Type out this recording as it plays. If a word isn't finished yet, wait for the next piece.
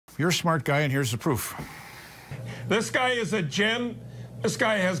You're a smart guy, and here's the proof. This guy is a gem. This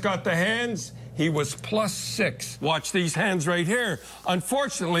guy has got the hands. He was +6. Watch these hands right here.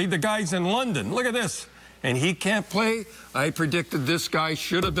 Unfortunately, the guy's in London. Look at this. And he can't play. I predicted this guy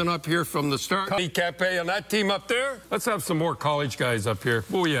should have been up here from the start. He can't play on that team up there. Let's have some more college guys up here.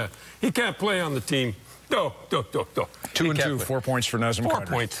 Oh, yeah. He can't play on the team. No. 2 and 2, 4 points for nazem. 4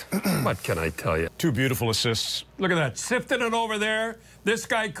 points. What can I tell you? 2 beautiful assists. Look at that. Sifting it over there. This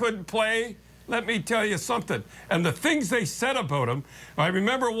guy couldn't play. Let me tell you something. And the things they said about him, I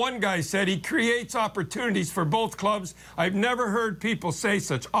remember one guy said he creates opportunities for both clubs. I've never heard people say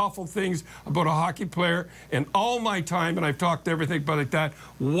such awful things about a hockey player in all my time, and I've talked to everything but like that.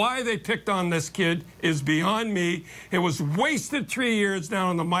 Why they picked on this kid is beyond me. It was wasted 3 years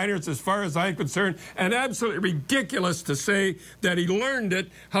down in the minors as far as I'm concerned, and absolutely ridiculous to say that he learned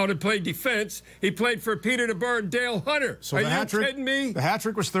it, how to play defense. He played for Peter DeBoer and Dale Hunter. So Are you kidding me? The hat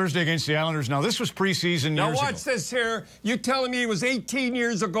trick was Thursday against the Islanders. Now, this was preseason Now years ago. watch this here. You telling me he was 18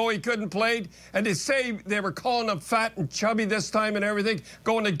 years ago he couldn't play? And they say they were calling him fat and chubby this time and everything,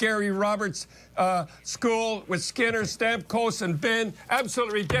 going to Gary Roberts' school with Skinner, Stamkos, and Ben.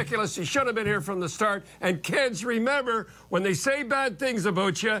 Absolutely ridiculous. He should have been here from the start. And kids, remember, when they say bad things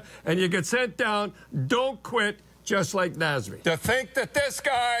about you and you get sent down, don't quit. Just like nazem. To think that this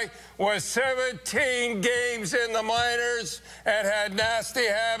guy was 17 games in the minors and had nasty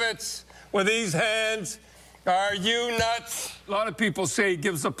habits with these hands. Are you nuts? A lot of people say he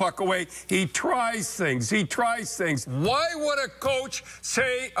gives the puck away. He tries things. He tries things. Why would a coach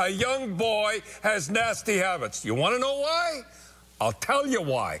say a young boy has nasty habits? You want to know why? I'll tell you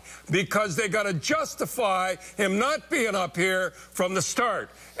why. Because they got to justify him not being up here from the start.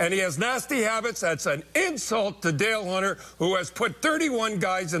 And he has nasty habits. That's an insult to Dale Hunter, who has put 31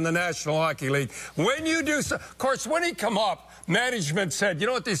 guys in the National Hockey League. When you do so, of course, when he come up, management said, you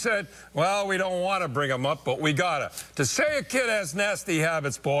know what they said? Well, we don't want to bring him up, but we gotta. To say a kid has nasty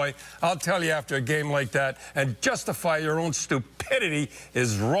habits, boy, I'll tell you, after a game like that, and justify your own stupidity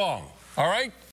is wrong. All right?